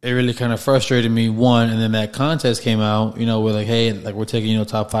it really kind of frustrated me, one, and then that contest came out, you know, we're like, hey, like we're taking, you know,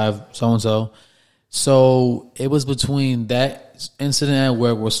 top 5 so-and-so. So it was between that incident at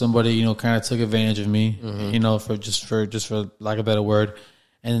work where somebody, you know, kind of took advantage of me, you know, for lack of a better word.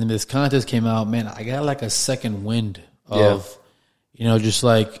 And then this contest came out, man, I got like a second wind of, you know, just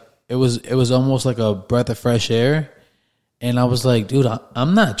like, it was almost like a breath of fresh air. And I was like, dude,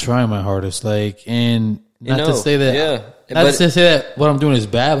 I'm not trying my hardest. Like, and not to say that, not to say that what I'm doing is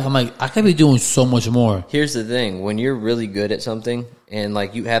bad, but I'm like, I could be doing so much more. Here's the thing. When you're really good at something and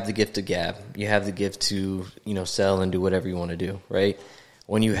like you have the gift to gab, you have the gift to, you know, sell and do whatever you want to do, right?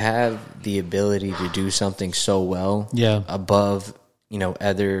 When you have the ability to do something so well above, you know,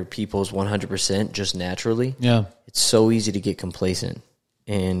 other people's 100% just naturally, it's so easy to get complacent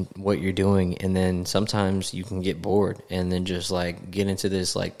in what you're doing. And then sometimes you can get bored and then just like get into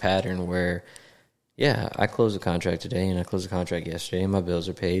this like pattern where, yeah, I closed the contract today and I closed the contract yesterday and my bills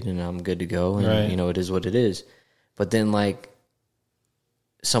are paid and I'm good to go and, you know, it is what it is. But then, like,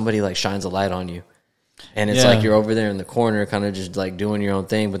 somebody, like, shines a light on you And it's like you're over there in the corner kind of just like doing your own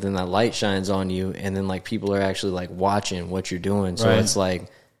thing, but then that light shines on you and then like people are actually like watching what you're doing. So it's like,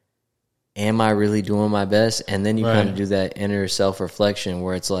 am I really doing my best? And then you kind of do that inner self-reflection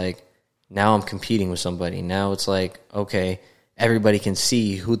where it's like, now I'm competing with somebody. Now it's like, okay, everybody can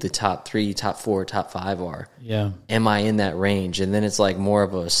see who the top 3, top 4, top 5 are. Yeah. Am I in that range? And then it's like more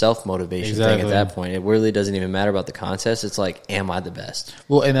of a self-motivation thing at that point. It really doesn't even matter about the contest. It's like, am I the best?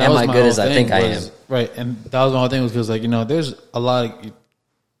 Well, and that am was I my good as whole I think thing I was- am? Right. And that was my whole thing was because, like, you know, there's a lot of,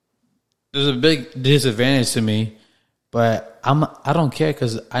 there's a big disadvantage to me, but I don't care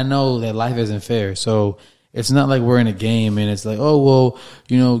because I know that life isn't fair. So it's not like we're in a game and it's like, oh, well,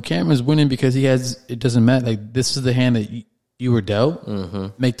 you know, Cameron's winning because he has, it doesn't matter. Like, this is the hand that you were dealt. Mm-hmm.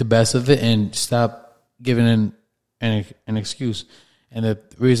 Make the best of it and stop giving an excuse. And the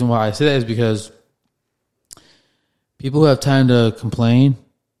reason why I say that is because people who have time to complain,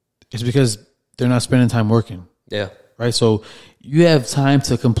 it's because they're not spending time working. Yeah. Right? So you have time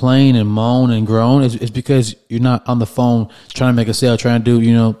to complain and moan and groan. It's because you're not on the phone trying to make a sale, trying to do,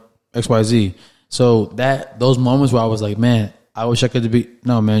 you know, XYZ. So those moments where I was like, man, I wish I could be,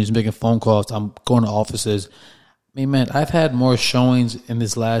 no, man, just making phone calls. I'm going to offices. I mean, man, I've had more showings in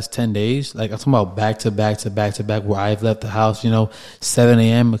this last 10 days. Like, I'm talking about back to back to back to back where I've left the house, you know, 7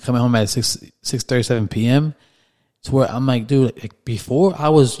 a.m., coming home at 6:30, 7 p.m. to where I'm like, dude, like before I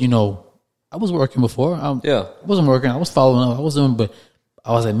was, you know, I was working before. I wasn't working. I was following up. I was doing, but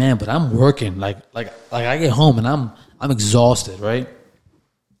I was like, man, but I'm working. Like I get home and I'm exhausted, right?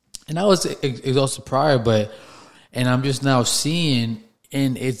 And I was exhausted prior, and I'm just now seeing,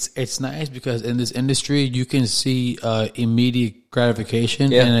 and it's nice because in this industry you can see immediate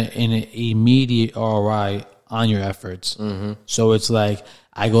gratification and an immediate ROI on your efforts. Mm-hmm. So it's like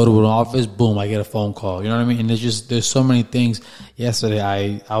I go to an office, boom, I get a phone call. You know what I mean? And there's so many things. Yesterday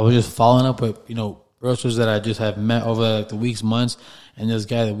I was just following up with, you know, realtors that I just have met over like the weeks, months, and this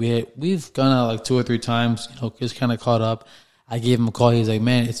guy that we've gone out like 2 or 3 times, you know, just kind of caught up. I gave him a call. He's like,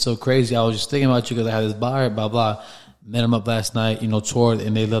 man, it's so crazy. I was just thinking about you because I had this buyer, blah, blah. Met him up last night, you know, toured,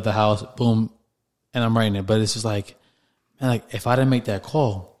 and they love the house. Boom. And I'm writing it. But it's just like, man, like, if I didn't make that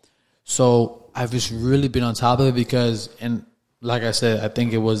call. So I've just really been on top of it because, and like I said, I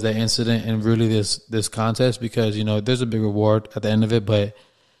think it was that incident and really this contest because, you know, there's a big reward at the end of it. But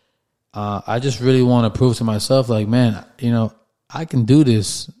I just really want to prove to myself, like, man, you know, I can do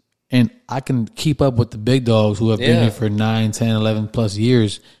this. And I can keep up with the big dogs who have been here for 9, 10, 11 plus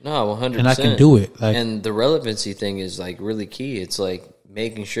years. No, 100%. And I can do it. Like, and the relevancy thing is like really key. It's like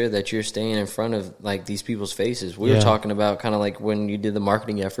making sure that you're staying in front of like these people's faces. We were talking about kind of like when you did the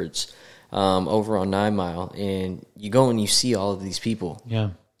marketing efforts over on 9 Mile, and you go and you see all of these people.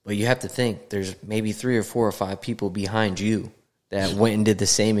 Yeah. But you have to think there's maybe 3 or 4 or 5 people behind you that went and did the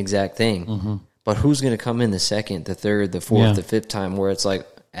same exact thing. Mm-hmm. But who's going to come in the second, the third, the fourth, the fifth time where it's like,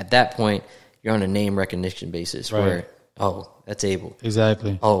 at that point, you're on a name recognition basis where, oh, that's Abel.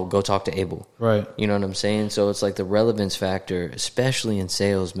 Exactly. Oh, go talk to Abel. Right. You know what I'm saying? So it's like the relevance factor, especially in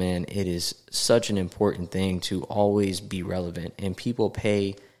sales, man, it is such an important thing to always be relevant. And people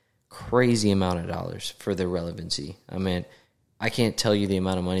pay crazy amount of dollars for their relevancy. I mean, I can't tell you the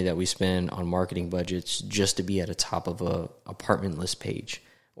amount of money that we spend on marketing budgets just to be at the top of a apartment list page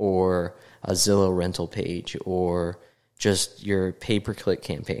or a Zillow rental page or just your pay-per-click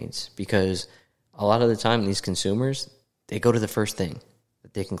campaigns, because a lot of the time these consumers, they go to the first thing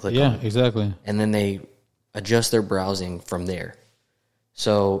that they can click on. Yeah, exactly. And then they adjust their browsing from there.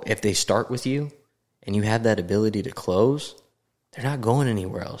 So if they start with you and you have that ability to close, they're not going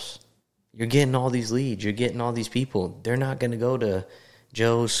anywhere else. You're getting all these leads. You're getting all these people. They're not going to go to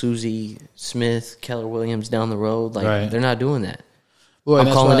Joe, Susie, Smith, Keller Williams down the road. Like, they're not doing that. Well,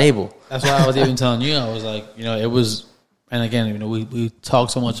 I'm calling Abel. That's why I was even telling you, I was like, you know, it was... And again, you know, we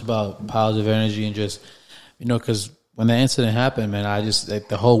talk so much about positive energy and just, you know, because when the incident happened, man, I just, like,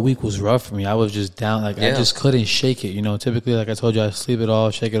 the whole week was rough for me. I was just down. Like, I just couldn't shake it. You know, typically, like I told you, I sleep it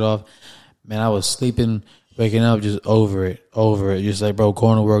off, shake it off. Man, I was sleeping, waking up, just over it. Just like, bro,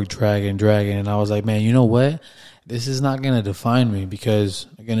 going to work, dragging. And I was like, man, you know what? This is not going to define me because,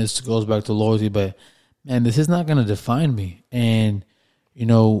 again, this goes back to loyalty. But, man, this is not going to define me. And, you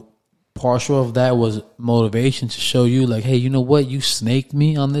know, partial of that was motivation to show you, like, hey, you know what? You snaked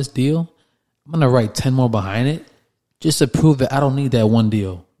me on this deal. I'm going to write 10 more behind it just to prove that I don't need that one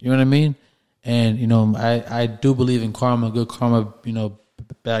deal. You know what I mean? And, you know, I do believe in karma, good karma, you know,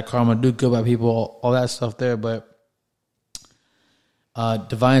 bad karma, do good by people, all that stuff there. But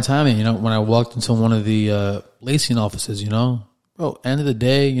divine timing, you know, when I walked into one of the leasing offices, you know, bro, end of the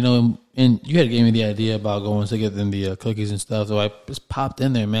day, you know, and you had gave me the idea about going to get them the cookies and stuff. So I just popped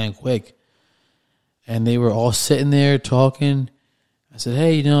in there, man, quick. and they were all sitting there talking. I said,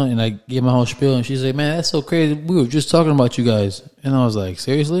 hey, you know, and I gave my whole spiel, and she's like, man, that's so crazy. We were just talking about you guys. And I was like,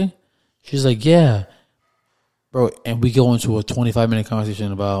 seriously? She's like, yeah. Bro, and we go into a 25-minute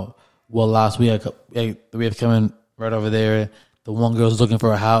conversation about what lots we have coming right over there. The one girl's looking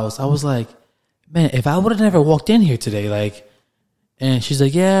for a house. I was like, man, if I would have never walked in here today, like, and she's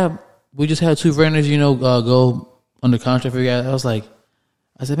like, yeah, we just had 2 vendors, you know, go under contract for you guys.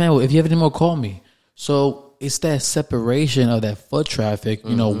 I said, man, well, if you have any more, call me. So it's that separation of that foot traffic,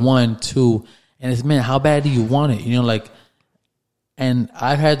 you know, 1, 2, and it's, man, how bad do you want it? You know, like, and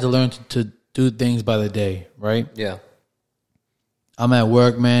I've had to learn to do things by the day, right? Yeah. I'm at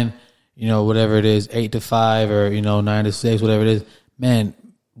work, man, you know, whatever it is, 8 to 5 or, you know, 9 to 6, whatever it is. Man,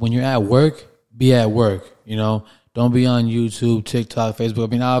 when you're at work, be at work, you know. Don't be on YouTube, TikTok, Facebook. I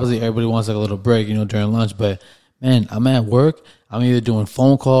mean, obviously, everybody wants like a little break, you know, during lunch. But, man, I'm at work. I'm either doing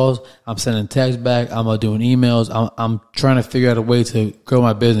phone calls, I'm sending texts back, I'm doing emails. I'm trying to figure out a way to grow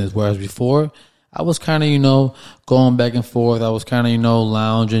my business. Whereas before, I was kind of, you know, going back and forth. I was kind of, you know,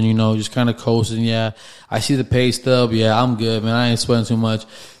 lounging, you know, just kind of coasting. Yeah, I see the pay stub. Yeah, I'm good, man. I ain't sweating too much.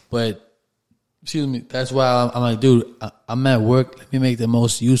 But, excuse me, that's why I'm like, dude, I'm at work. Let me make the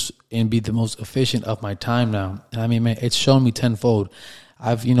most use and be the most efficient of my time now. And I mean, man, it's shown me tenfold.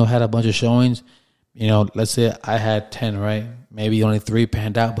 I've, you know, had a bunch of showings. You know, let's say I had 10, right? Maybe only 3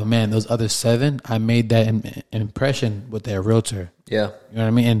 panned out. But, man, those other 7, I made that impression with that realtor. Yeah. You know what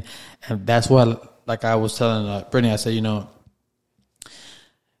I mean? And that's why, like I was telling Brittany, I said, you know,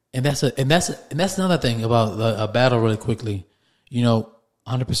 and that's another thing about a battle really quickly. You know,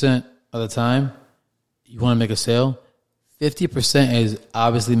 100% of the time, you want to make a sale. 50% is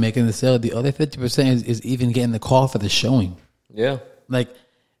obviously making the sale. The other 50% is even getting the call for the showing. Yeah. Like,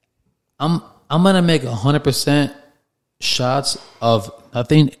 I'm gonna make 100% shots of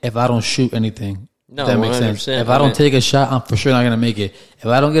nothing if I don't shoot anything. No, that makes sense. If I don't take a shot, I'm for sure not gonna make it. If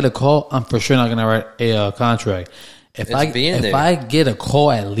I don't get a call, I'm for sure not gonna write a contract. If I get a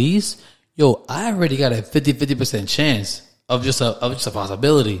call at least, yo, I already got a 50% chance of just a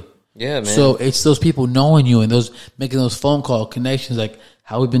possibility. Yeah, man. So it's those people knowing you and those making those phone call connections, like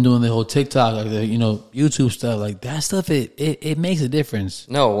how we've been doing the whole TikTok, like the, you know, YouTube stuff, like that stuff. It makes a difference.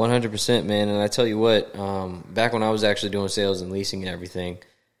 No, 100%, man. And I tell you what, back when I was actually doing sales and leasing and everything,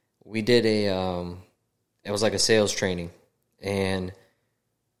 we did it was like a sales training, and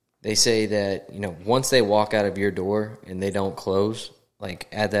they say that, you know, once they walk out of your door and they don't close, like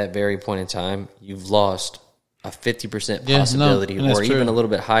at that very point in time, you've lost a 50% possibility, or even a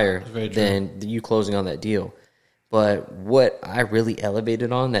little bit higher than you closing on that deal. But what I really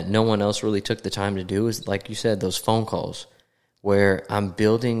elevated on that no one else really took the time to do is, like you said, those phone calls where I'm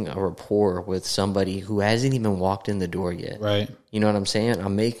building a rapport with somebody who hasn't even walked in the door yet. Right. You know what I'm saying?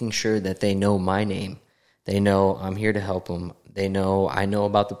 I'm making sure that they know my name. They know I'm here to help them. They know I know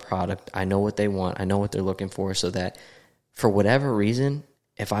about the product. I know what they want. I know what they're looking for, so that for whatever reason,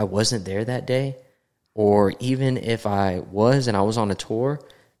 if I wasn't there that day, or even if I was and I was on a tour,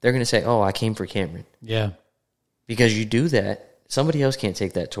 they're going to say, oh, I came for Cameron. Yeah. Because you do that, somebody else can't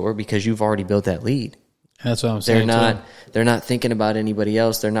take that tour because you've already built that lead. That's what I'm saying. They're not thinking about anybody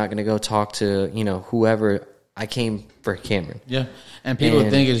else. They're not going to go talk to, you know, whoever. I came for Cameron. Yeah. And people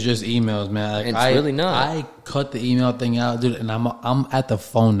think it's just emails, man. Like, it's really not. I cut the email thing out, dude, and I'm at the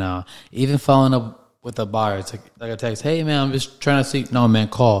phone now. Even following up with a buyer, it's like a text, hey, man, I'm just trying to see. No, man,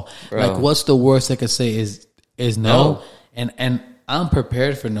 call. Bro. Like, what's the worst I could say is no. And I'm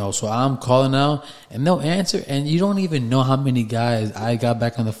prepared for no. So I'm calling out, and they'll answer, and you don't even know how many guys I got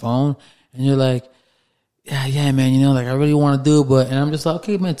back on the phone, and you're like, yeah, man, you know, like, I really want to do it, but, and I'm just like,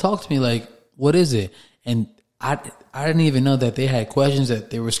 okay, man, talk to me, like, what is it? And I didn't even know that they had questions that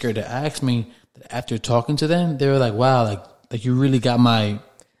they were scared to ask me. After talking to them, they were like, wow, like you really got my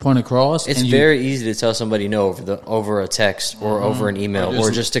point across. It's very easy to tell somebody no over a text or over an email,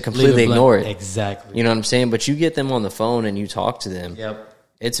 or just to completely ignore it. Exactly. You know what I'm saying? But you get them on the phone and you talk to them. Yep.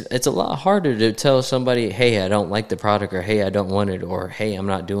 It's a lot harder to tell somebody, hey, I don't like the product, or hey, I don't want it, or hey, I'm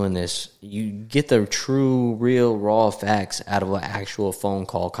not doing this. You get the true, real, raw facts out of an actual phone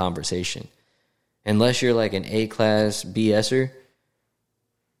call conversation. Unless you're like an A-class BSer,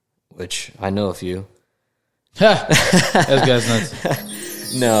 which I know a few. That guy's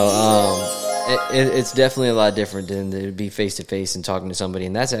nuts. No, it's definitely a lot different than to be face-to-face and talking to somebody.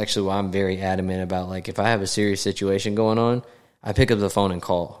 And that's actually why I'm very adamant about, like, if I have a serious situation going on, I pick up the phone and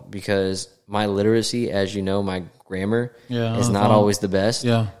call, because my literacy, as you know, my grammar is not always the best,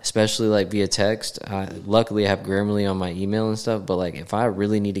 especially like via text. Luckily, I have Grammarly on my email and stuff, but like if I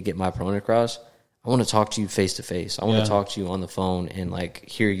really need to get my point across, I want to talk to you face to face. I want to talk to you on the phone and like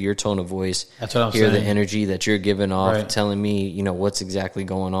hear your tone of voice. That's what I'm hear saying. The energy that you're giving off, telling me, you know, what's exactly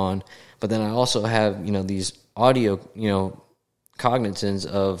going on. But then I also have, you know, these audio, you know, cognizance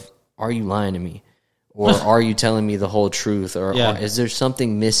of, are you lying to me? Or are you telling me the whole truth? Or is there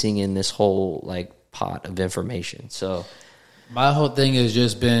something missing in this whole like pot of information? So my whole thing has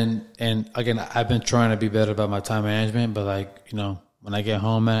just been, and again, I've been trying to be better about my time management, but like, you know, when I get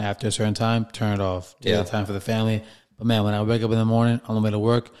home, man, after a certain time, turn it off. Take time for the family. But man, when I wake up in the morning, on the way to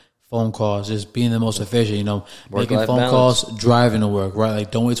work, phone calls, just being the most efficient, you know, making phone calls, driving to work, right?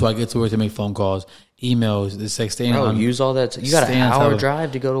 Like, don't wait till I get to work to make phone calls, emails. It's like staying on. Use all that. You got an hour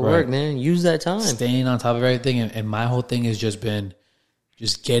drive to go to work, man. Use that time. Staying on top of everything. And my whole thing has just been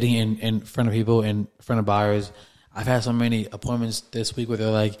just getting in front of people, in front of buyers. I've had so many appointments this week where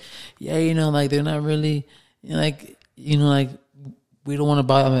they're like, yeah, you know, like they're not really, like, you know, like we don't want to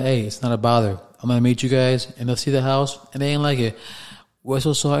buy. I'm like, hey, it's not a bother. I'm going to meet you guys and they'll see the house and they ain't like it. We're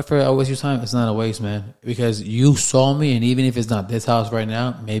so sorry for I waste your time. It's not a waste, man, because you saw me, and even if it's not this house right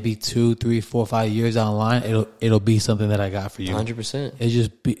now, maybe 2, 3, 4, 5 years down the line, it'll be something that I got for you. 100%.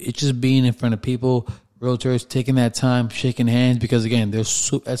 It's just being in front of people, realtors, taking that time, shaking hands, because again,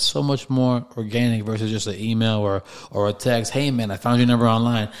 that's so much more organic versus just an email or a text. Hey, man, I found your number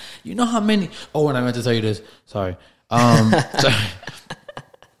online. You know how many? Oh, and I meant to tell you this. Sorry. Sorry.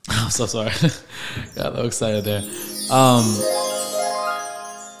 I'm so sorry. Got a little excited there.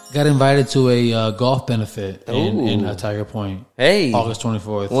 Got invited to a golf benefit in Tiger Point. Hey. August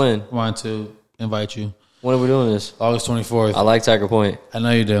 24th. When? Wanted to invite you. When are we doing this? August 24th. I like Tiger Point. I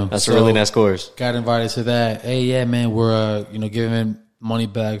know you do. That's a really nice course. Got invited to that. Hey, yeah, man, we're, giving money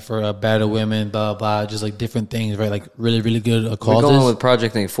back for battered women, blah, blah, just like different things, right? Like really, really good causes. Are we going with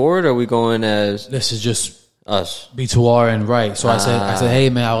Project Think Forward, or are we going as... This is just... us. B2R and right. So I said, hey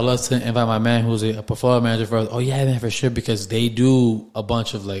man, I would love to invite my man who's a portfolio manager for us. Oh yeah, man, for sure, because they do a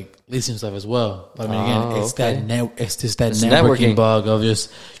bunch of like leasing stuff as well. But I mean, again, it's just that networking bug of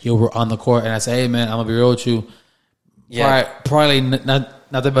just we're on the court, and I say, hey man, I'm gonna be real with you. Yeah, probably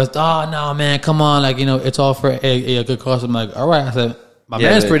not the best. Oh no, man, come on, like it's all for a good cause. I'm like, all right. I said, my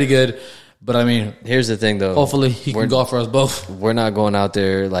man's pretty good. But I mean, here's the thing, though. Hopefully, he can golf for us both. We're not going out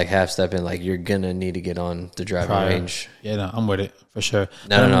there like half stepping. Like you're gonna need to get on the driving range. Yeah, no, I'm with it for sure.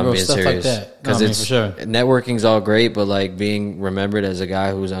 No, I'm being serious. Because it's for sure. Networking's all great, but like being remembered as a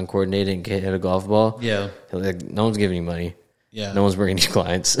guy who's uncoordinated and can't hit a golf ball. Yeah, like no one's giving you money. Yeah, no one's bringing you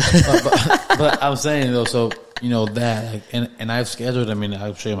clients. but I'm saying though, so that, like, and I've scheduled. I mean,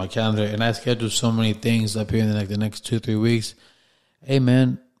 I'll show you my calendar, and I scheduled so many things up here in the next 2-3 weeks. Hey,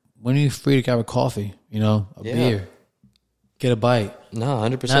 man. When are you free to grab a coffee? A beer, get a bite. No,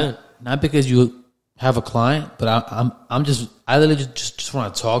 100%. Not because you have a client, but I literally just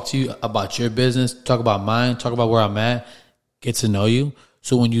want to talk to you about your business, talk about mine, talk about where I'm at, get to know you.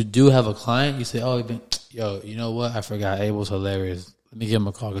 So when you do have a client, you say, "Oh, yo, you know what? I forgot. Abel's hilarious. Let me give him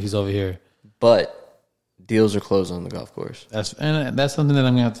a call because he's over here." But deals are closed on the golf course. That's something that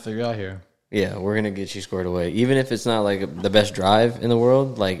I'm gonna have to figure out here. Yeah, we're going to get you squared away. Even if it's not like the best drive in the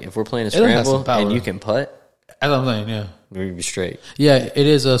world, like if we're playing a scramble and you can putt. That's what I'm saying, yeah. We're going to be straight. Yeah, it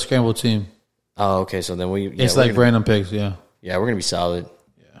is a scramble team. Oh, okay. So then it's like random picks, yeah. Yeah, we're going to be solid.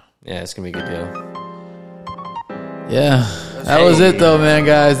 Yeah, it's going to be a good deal. Yeah. That was it, though, man,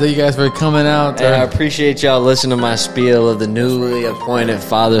 guys. Thank you guys for coming out. Hey, I appreciate y'all listening to my spiel of the newly appointed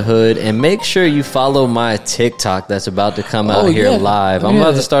fatherhood. And make sure you follow my TikTok that's about to come out here live. I'm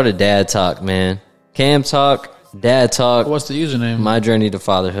about to start a dad talk, man. Cam Talk, Dad Talk. What's the username? My journey to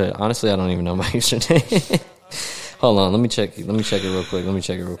fatherhood. Honestly, I don't even know my username. Hold on. Let me check it real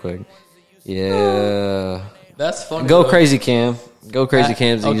quick. Yeah. That's funny. Go Crazy Cam. Go Crazy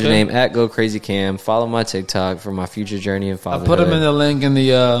Cam's the username at Go Crazy Cam. Follow my TikTok for my future journey in fatherhood. I'll put them in the link in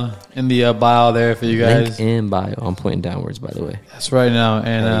the bio there for you guys. Link in bio. I'm pointing downwards, by the way. That's right now.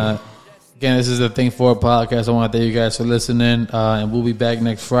 And again, this is the Think Forward podcast. I want to thank you guys for listening. And we'll be back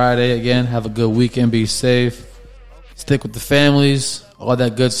next Friday again. Have a good weekend. Be safe. Stick with the families. All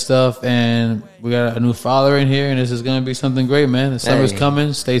that good stuff. And we got a new father in here, and this is going to be something great, man. The summer's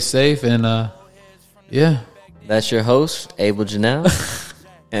coming. Stay safe. And yeah. That's your host, Abel Janelle,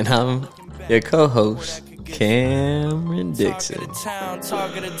 and I'm your co-host, Cameron Dixon. Hey,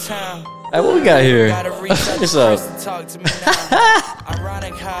 what we got here? What's up?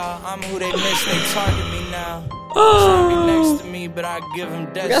 Ironic how I'm who they miss, they target me now. We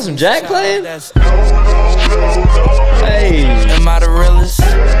got some Jack playing? Hey. Am I the realest?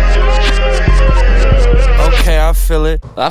 Okay, I feel it.